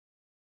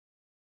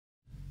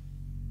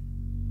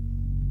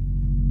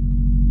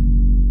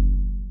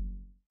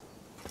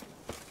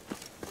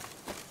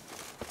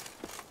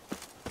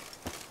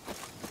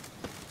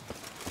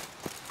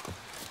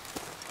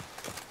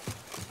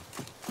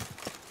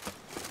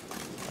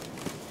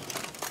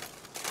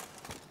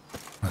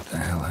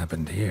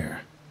happened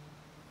here?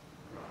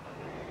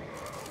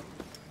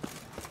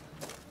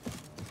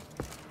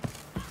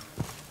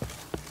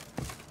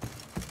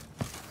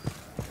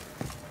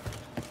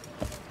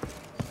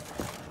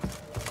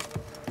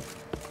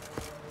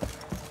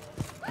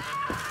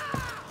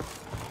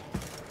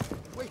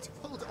 Wait,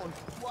 hold on.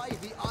 Why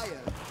the iron?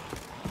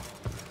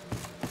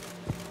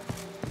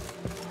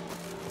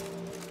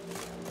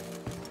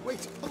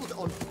 Wait, hold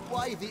on.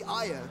 Why the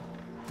iron?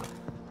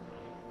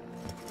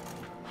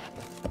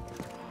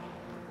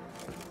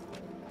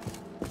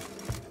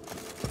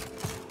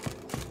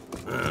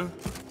 Huh?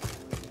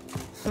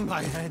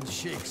 My hand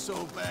shakes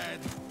so bad,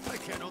 I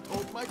cannot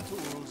hold my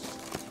tools.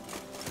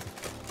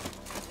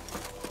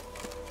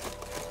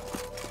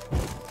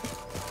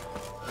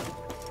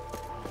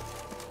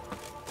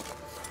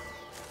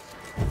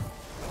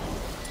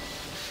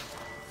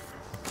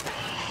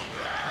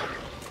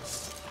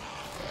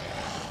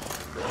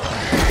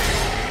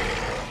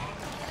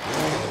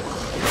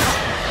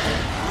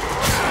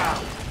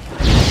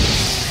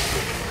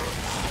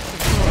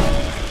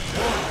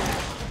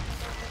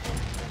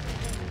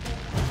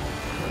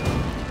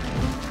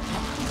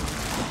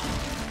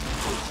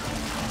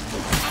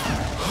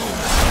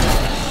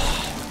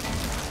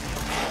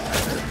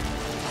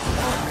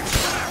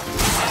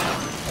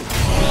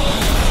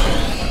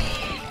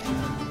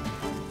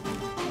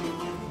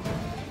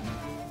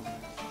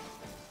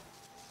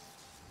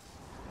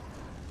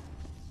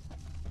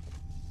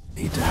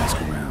 Need to ask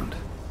around.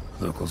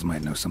 Locals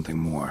might know something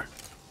more.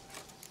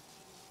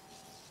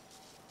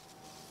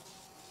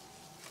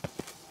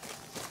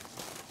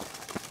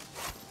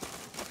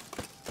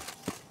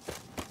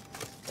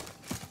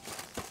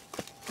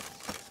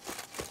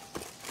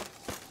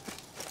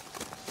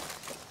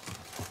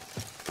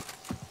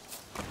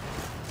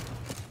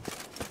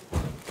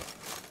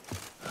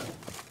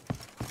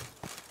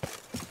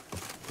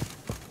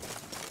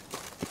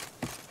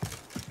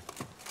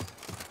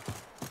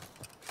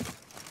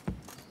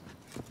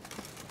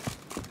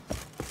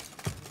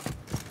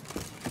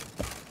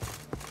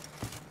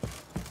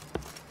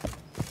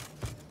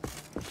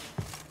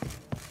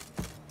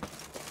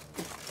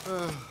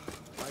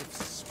 I've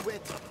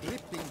sweat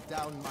dripping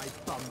down my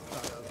bum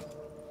furrow.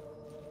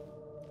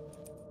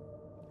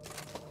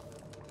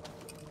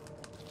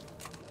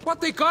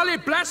 What the golly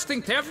blasting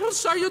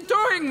devils are you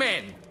doing,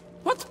 men?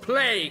 What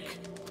plague?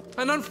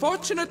 An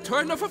unfortunate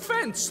turn of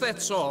offense,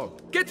 that's all.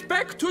 Get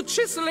back to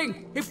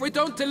chiseling. If we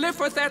don't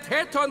deliver that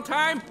head on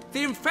time,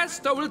 the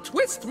infestor will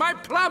twist my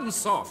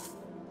plums off.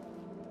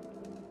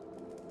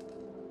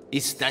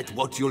 Is that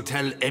what you'll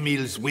tell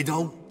Emil's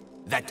widow?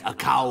 That a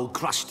cow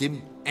crushed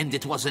him and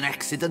it was an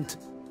accident?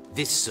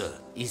 This, sir,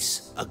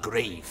 is a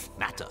grave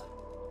matter.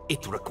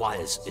 It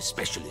requires a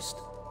specialist,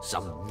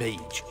 some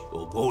mage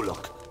or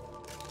warlock.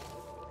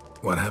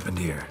 What happened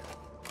here?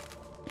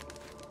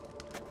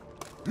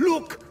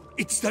 Look!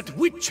 It's that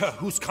witcher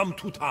who's come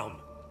to town.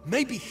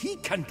 Maybe he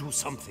can do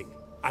something.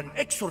 An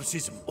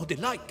exorcism or the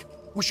like.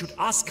 We should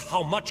ask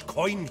how much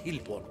coin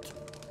he'll want.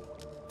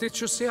 Did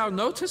you see our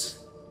notice?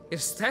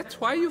 Is that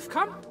why you've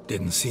come?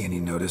 Didn't see any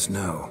notice,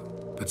 no.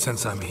 But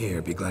since I'm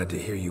here, be glad to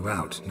hear you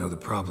out, know the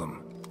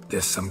problem.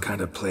 This some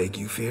kind of plague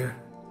you fear?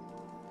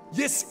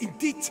 Yes,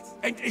 indeed,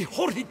 and a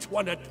horrid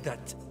one at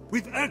that.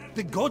 We've earned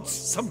the gods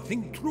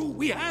something true,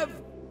 we have.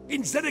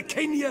 In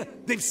Zeracania,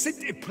 they've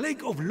sent a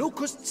plague of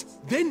locusts,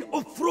 then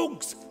of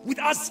frogs. With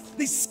us,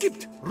 they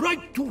skipped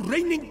right to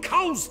raining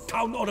cows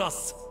down on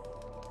us.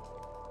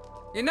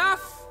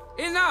 Enough!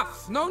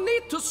 Enough! No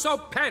need to so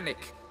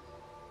panic!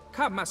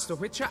 Come, Master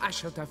Witcher, I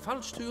shall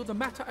divulge to you the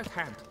matter at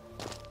hand.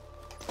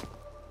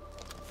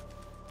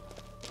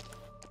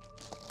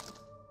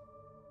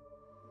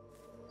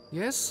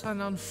 Yes,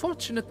 an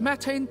unfortunate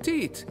matter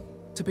indeed,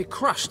 to be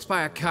crushed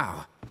by a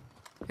cow.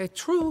 A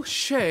true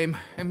shame,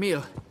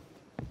 Emil.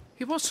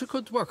 He was a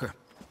good worker.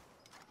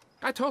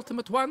 I told them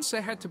at once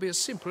there had to be a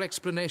simple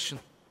explanation.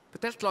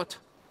 But that lot,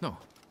 no.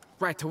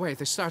 Right away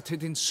they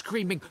started in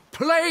screaming,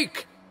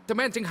 "Plague!"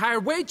 demanding higher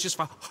wages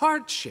for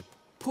hardship,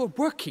 poor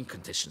working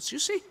conditions, you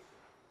see?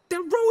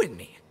 They'll ruin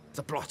me,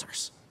 the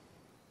blotters.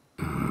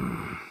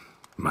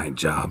 My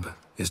job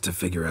is to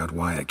figure out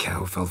why a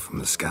cow fell from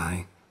the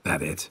sky?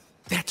 That it?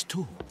 That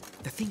too.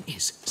 The thing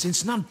is,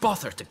 since none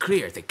bother to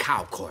clear the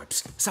cow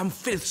corpse, some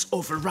filths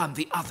overrun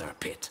the other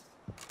pit.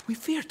 We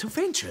fear to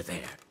venture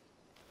there.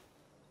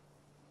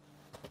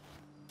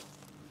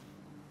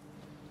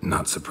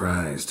 Not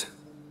surprised.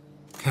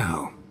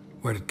 Cow,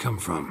 where'd it come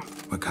from?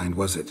 What kind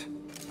was it?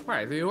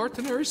 Why, the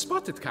ordinary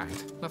spotted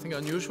kind. Nothing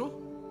unusual.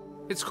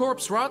 Its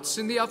corpse rots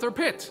in the other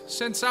pit,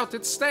 sends out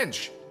its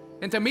stench,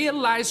 and Emil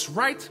lies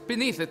right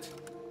beneath it.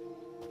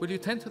 Will you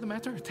tend to the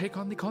matter and take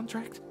on the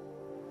contract?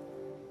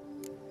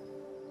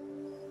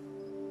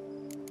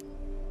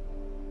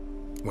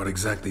 What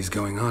exactly is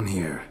going on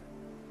here?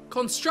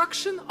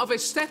 Construction of a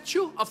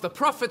statue of the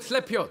prophet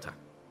Lepiota.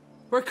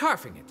 We're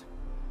carving it.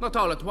 Not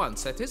all at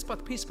once, that is,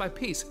 but piece by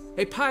piece.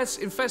 A pious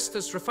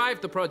infestus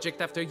revived the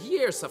project after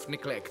years of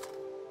neglect.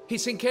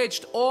 He's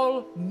engaged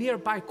all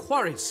nearby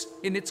quarries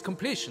in its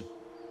completion.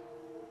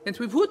 And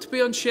we would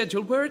be on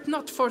schedule were it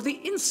not for the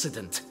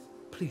incident.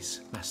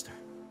 Please, Master,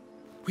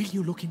 will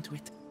you look into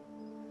it?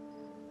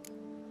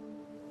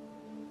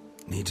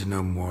 Need to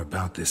know more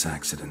about this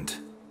accident.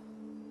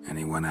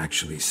 Anyone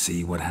actually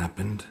see what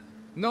happened?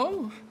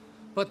 No,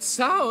 but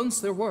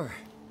sounds there were.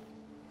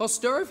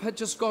 Osturv had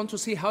just gone to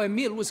see how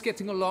Emil was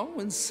getting along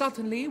when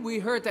suddenly we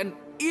heard an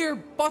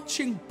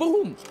ear-botching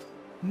boom.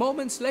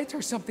 Moments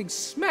later, something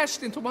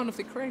smashed into one of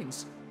the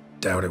cranes.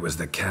 Doubt it was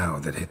the cow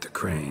that hit the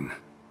crane.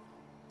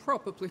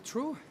 Probably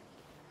true.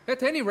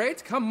 At any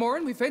rate, come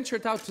morn we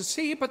ventured out to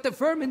sea, but the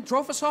vermin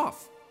drove us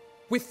off.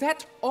 With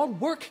that, all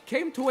work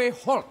came to a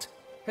halt.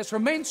 Has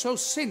remained so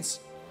since.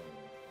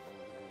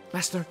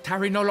 Master,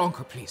 tarry no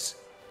longer, please.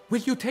 Will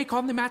you take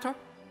on the matter?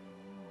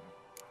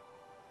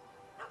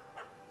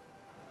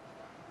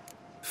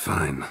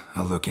 Fine,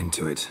 I'll look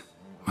into it.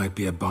 Might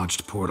be a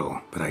botched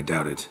portal, but I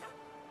doubt it.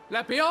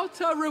 La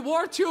Beata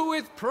reward you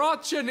with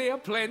progeny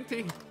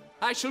aplenty.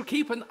 I shall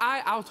keep an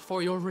eye out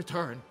for your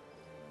return.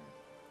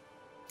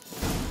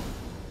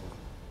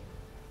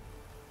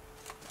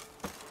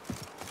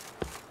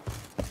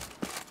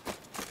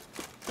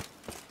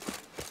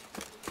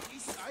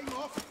 I'm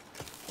off.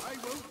 I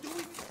won't do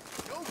it.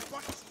 No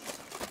buts.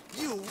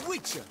 You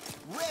witcher!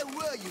 Where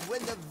were you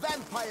when the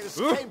vampires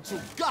came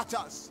to gut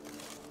us?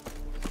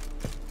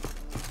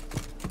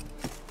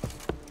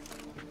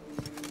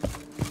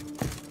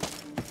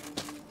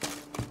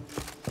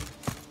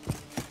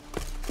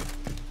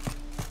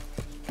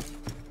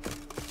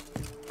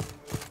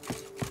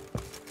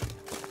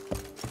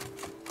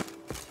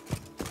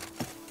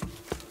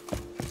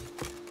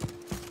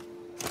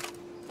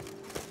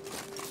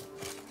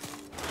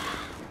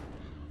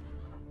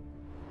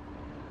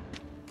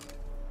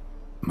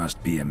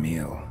 Must be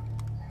Emil.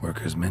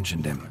 Workers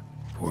mentioned him.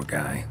 Poor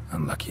guy,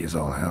 unlucky as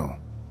all hell.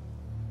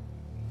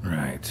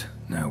 Right,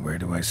 now where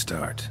do I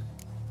start?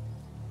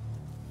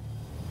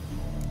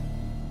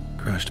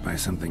 Crushed by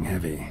something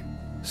heavy.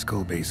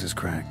 Skull base is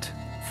cracked.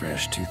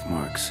 Fresh tooth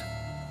marks.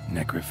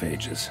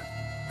 Necrophages.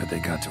 But they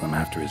got to him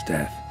after his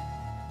death.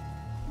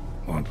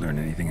 Won't learn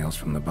anything else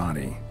from the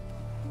body.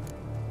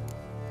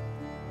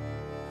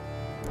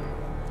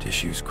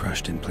 Tissues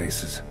crushed in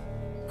places.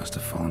 Must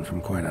have fallen from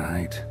quite a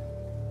height.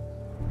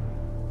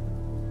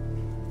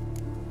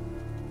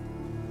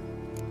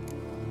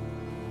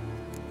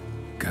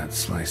 Gut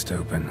sliced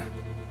open.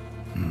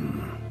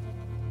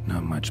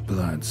 Not much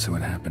blood, so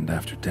it happened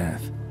after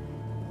death.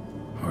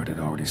 Heart had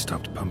already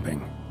stopped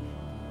pumping.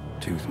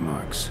 Tooth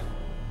marks.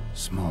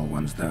 Small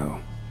ones, though,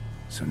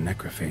 so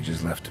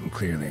necrophages left him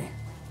clearly.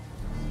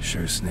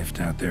 Sure sniffed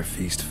out their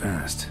feast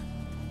fast.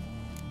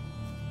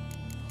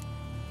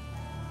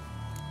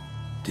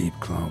 Deep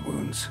claw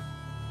wounds.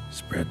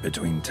 Spread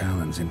between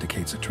talons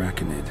indicates a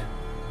draconid.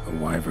 A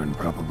wyvern,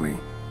 probably.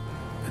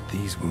 But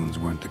these wounds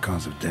weren't the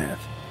cause of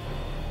death.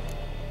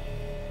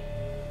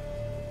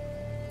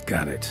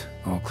 Got it.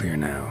 All clear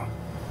now.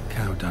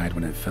 Cow died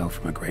when it fell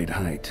from a great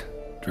height.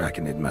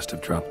 Draconid must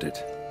have dropped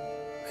it.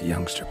 A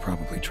youngster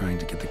probably trying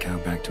to get the cow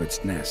back to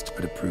its nest,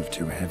 but it proved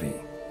too heavy.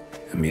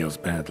 Emil's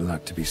bad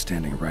luck to be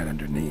standing right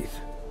underneath.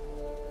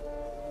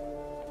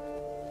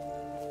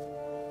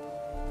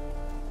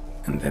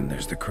 And then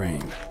there's the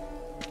crane.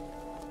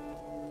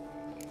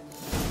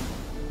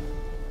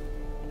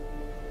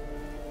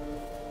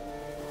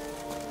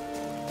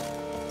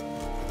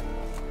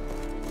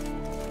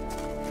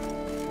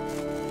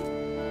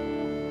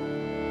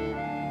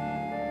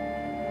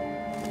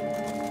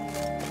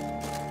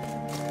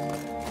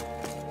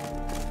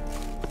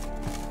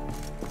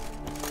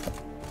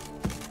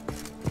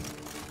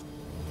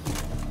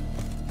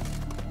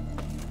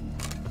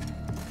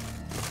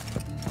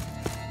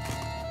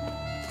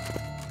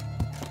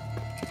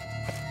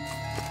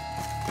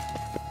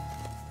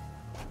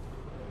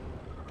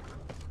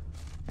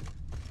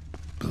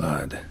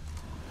 Blood.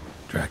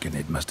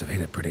 Draconid must have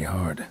hit it pretty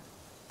hard.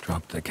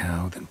 Dropped the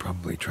cow, then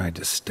probably tried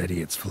to steady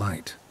its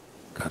flight.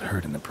 Got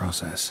hurt in the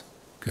process.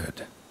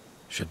 Good.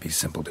 Should be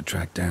simple to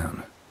track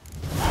down.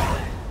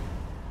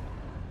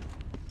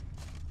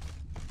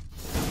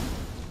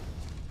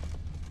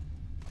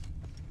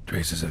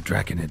 Traces of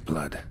draconid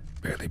blood.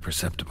 Barely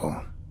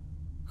perceptible.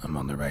 I'm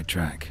on the right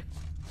track.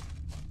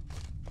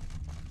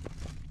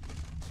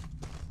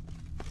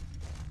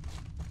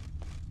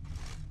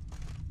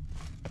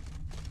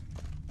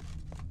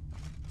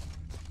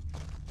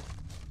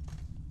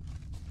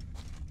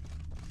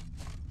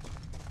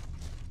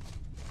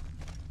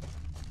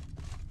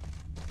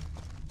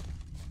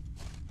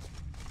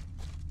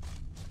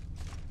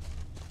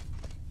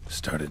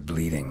 Started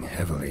bleeding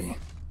heavily.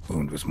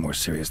 Wound was more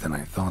serious than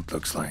I thought,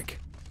 looks like.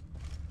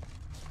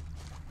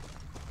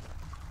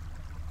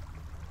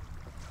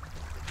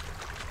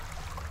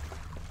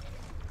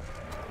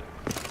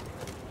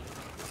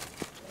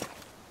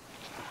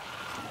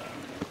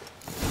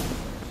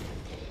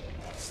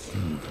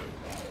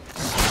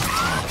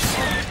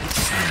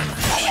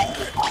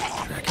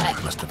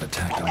 Draconid must have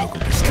attacked a local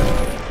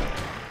distillery.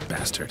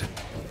 Bastard.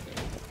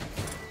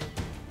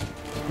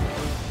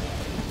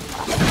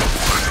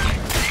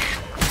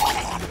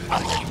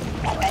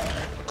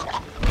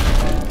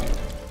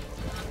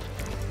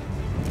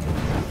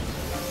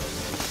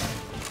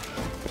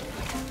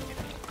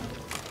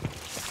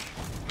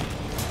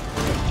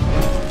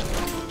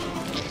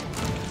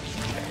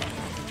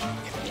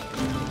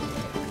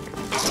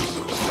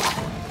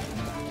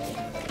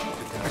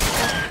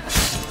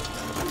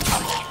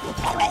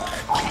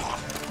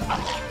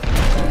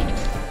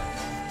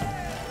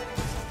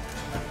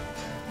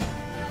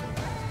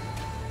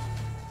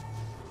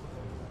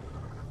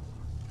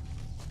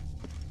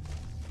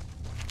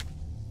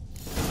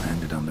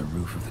 around the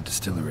roof of the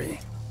distillery.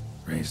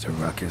 Raised a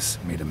ruckus,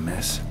 made a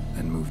mess,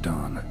 then moved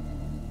on.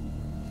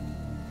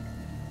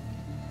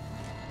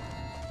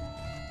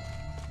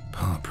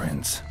 Paw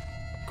prints.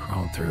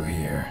 Crawled through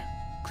here.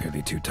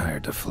 Clearly too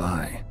tired to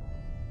fly.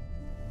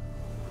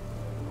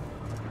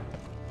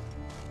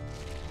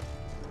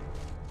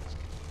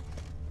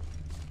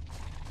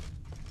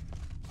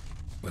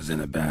 Was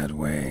in a bad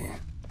way.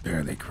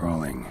 Barely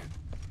crawling.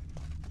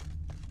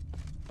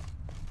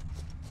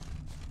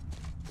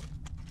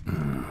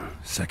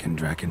 Second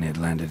draconid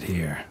landed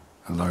here.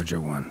 A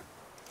larger one.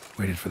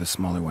 Waited for the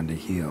smaller one to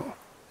heal.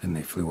 Then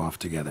they flew off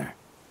together.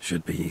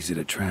 Should be easy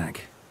to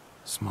track.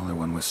 Smaller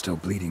one was still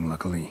bleeding,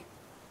 luckily.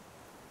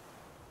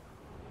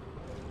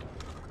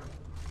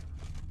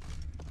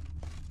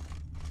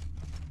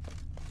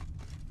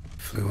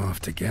 Flew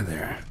off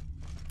together.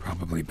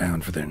 Probably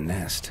bound for their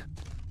nest.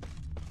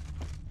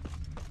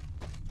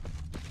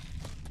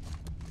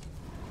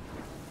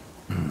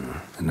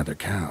 Another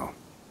cow.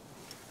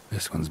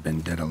 This one's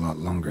been dead a lot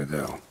longer,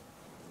 though.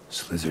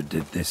 Slizzard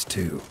did this,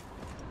 too.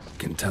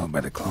 Can tell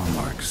by the claw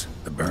marks,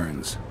 the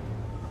burns.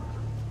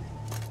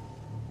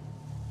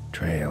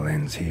 Trail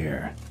ends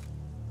here.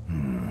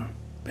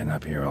 Been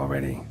up here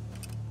already.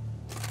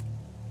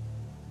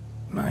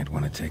 Might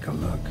want to take a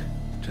look,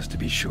 just to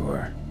be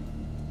sure.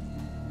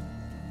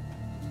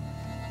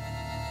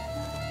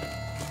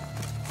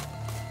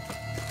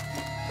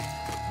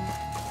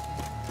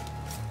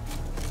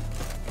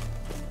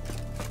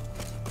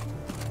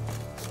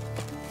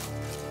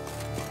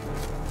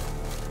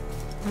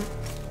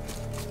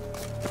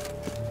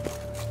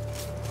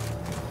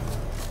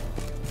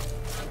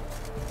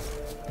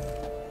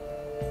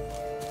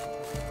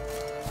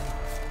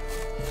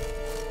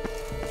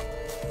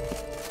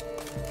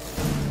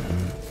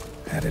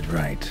 Had it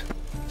right.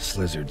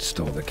 Slizzard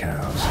stole the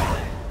cows.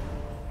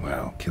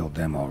 Well, killed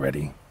them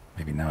already.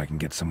 Maybe now I can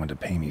get someone to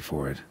pay me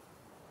for it.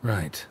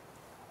 Right.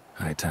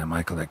 High time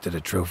I collected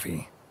a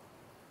trophy.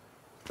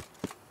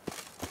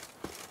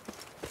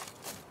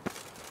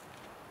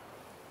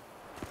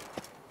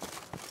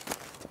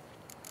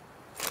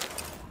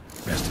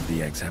 Rest of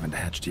the eggs haven't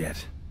hatched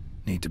yet.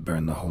 Need to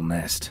burn the whole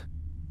nest.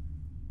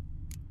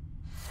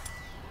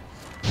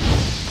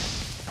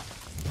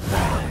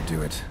 That'll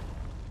do it.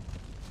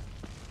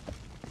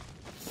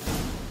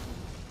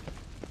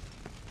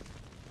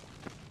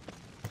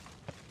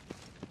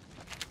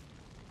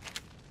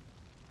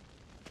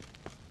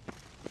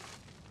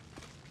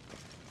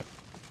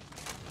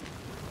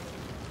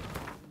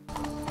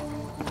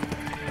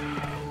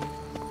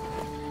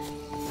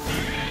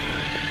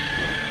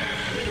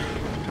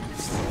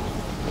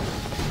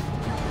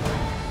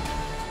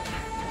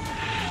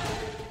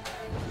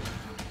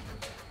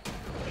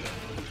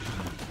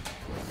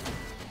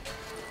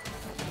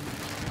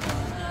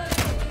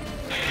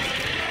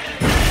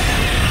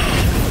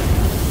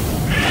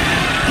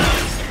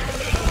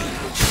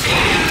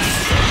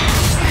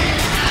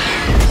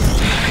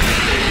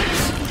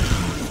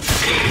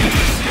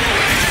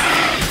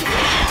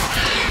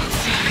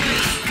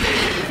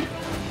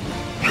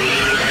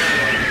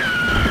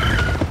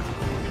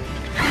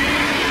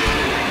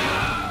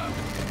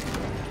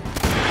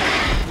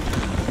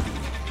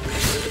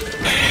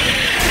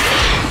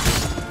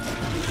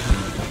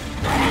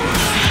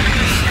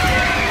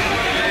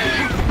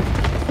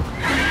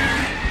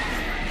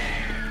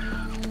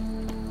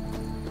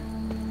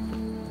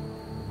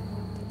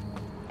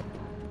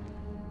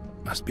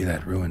 Must be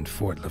that ruined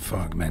fort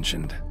Lafog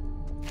mentioned.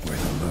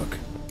 Worth a look.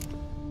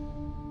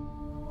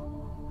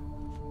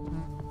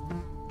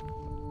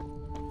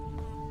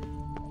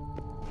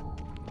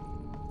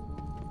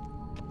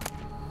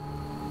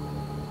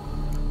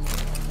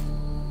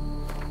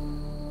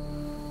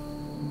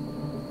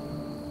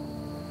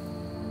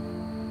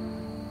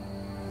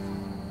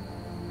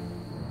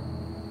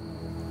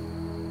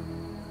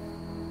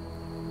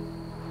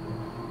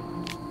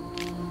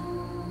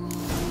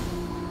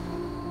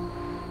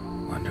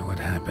 Wonder what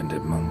happened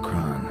at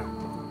Monkron.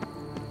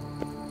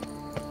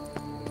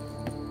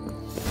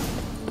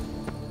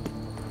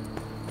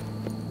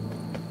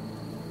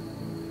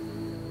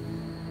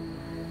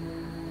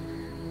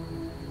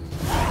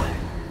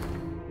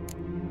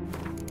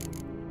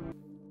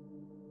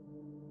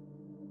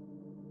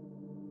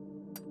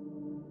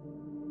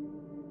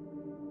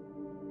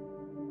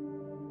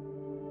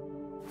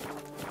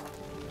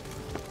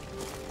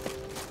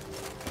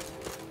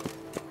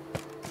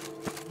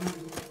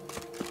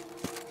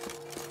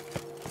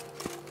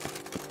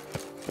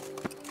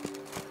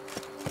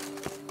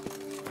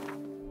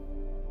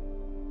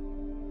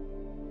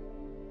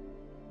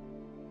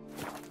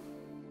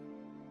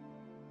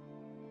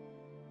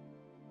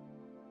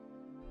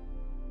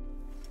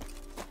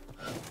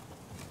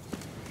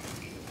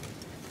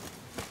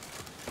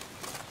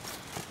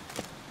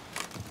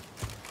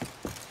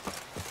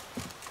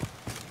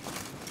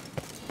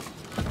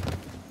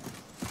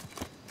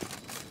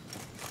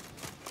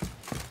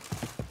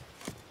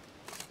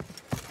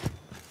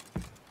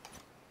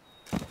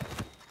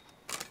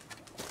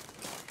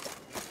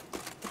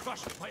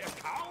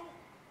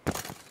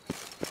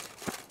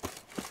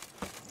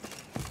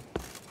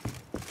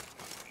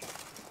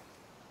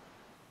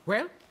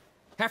 Well,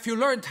 have you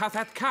learned how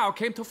that cow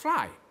came to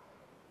fly?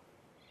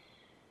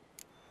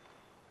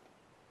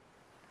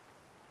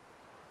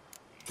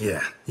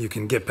 Yeah, you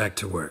can get back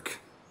to work.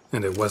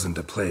 And it wasn't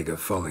a plague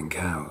of falling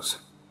cows.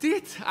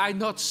 Did I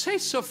not say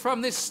so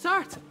from the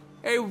start?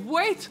 A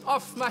weight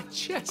off my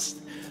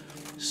chest.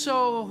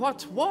 So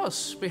what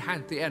was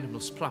behind the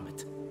animal's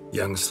plummet?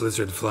 Young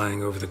lizard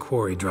flying over the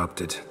quarry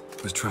dropped it.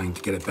 Was trying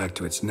to get it back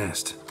to its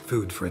nest.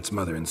 Food for its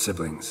mother and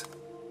siblings.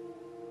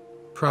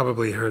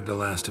 Probably heard the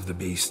last of the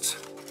beasts.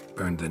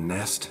 Burned the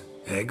nest,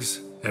 eggs,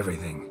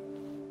 everything.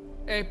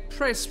 A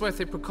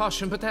praiseworthy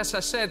precaution, but as I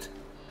said,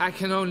 I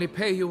can only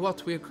pay you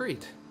what we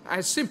agreed.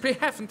 I simply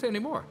haven't any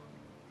more.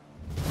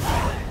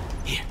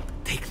 Here,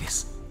 take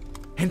this.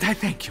 And I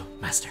thank you,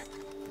 Master.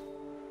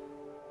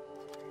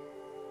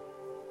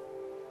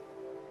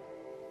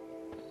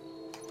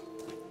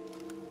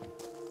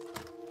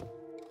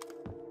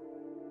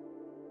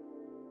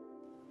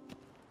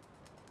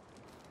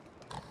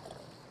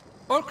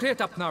 All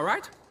cleared up now,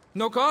 right?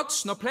 No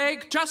gods, no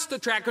plague, just the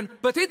dragon,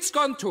 but it's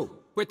gone too.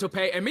 We're to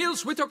pay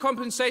Emil's widow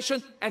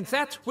compensation, and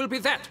that will be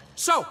that.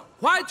 So,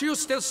 why do you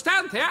still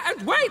stand there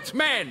and wait,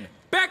 men?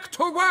 Back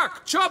to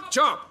work! Chop,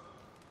 chop!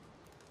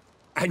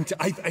 And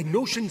I've a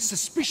notion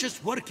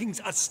suspicious workings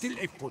are still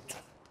afoot.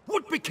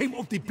 What became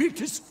of the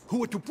builders who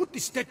were to put the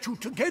statue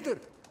together?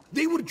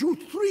 They were due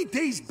 3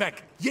 days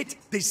back, yet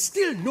there's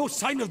still no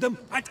sign of them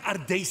at our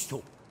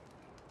daysto.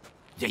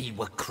 They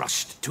were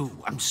crushed too,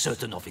 I'm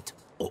certain of it.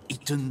 Or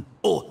eaten,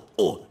 or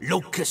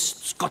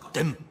locusts got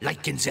them,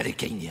 like in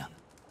Zerikania.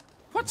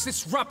 What's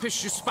this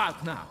rubbish you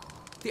spout now?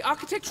 The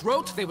architect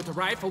wrote they would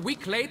arrive a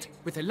week late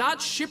with a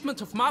large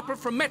shipment of marble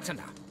from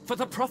Metana for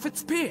the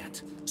prophet's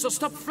beard. So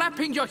stop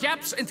flapping your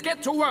yaps and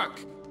get to work.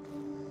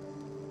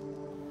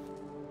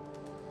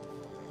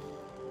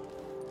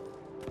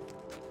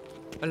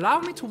 Allow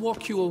me to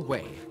walk you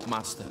away,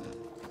 Master.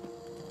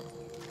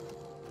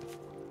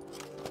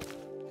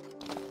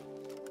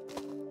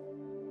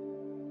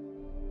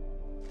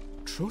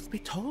 Truth be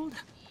told,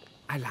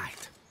 I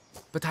lied.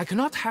 But I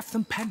cannot have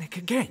them panic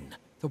again.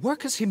 The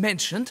workers he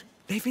mentioned,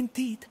 they've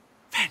indeed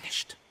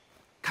vanished.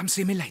 Come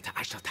see me later.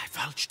 I shall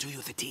divulge to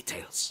you the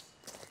details.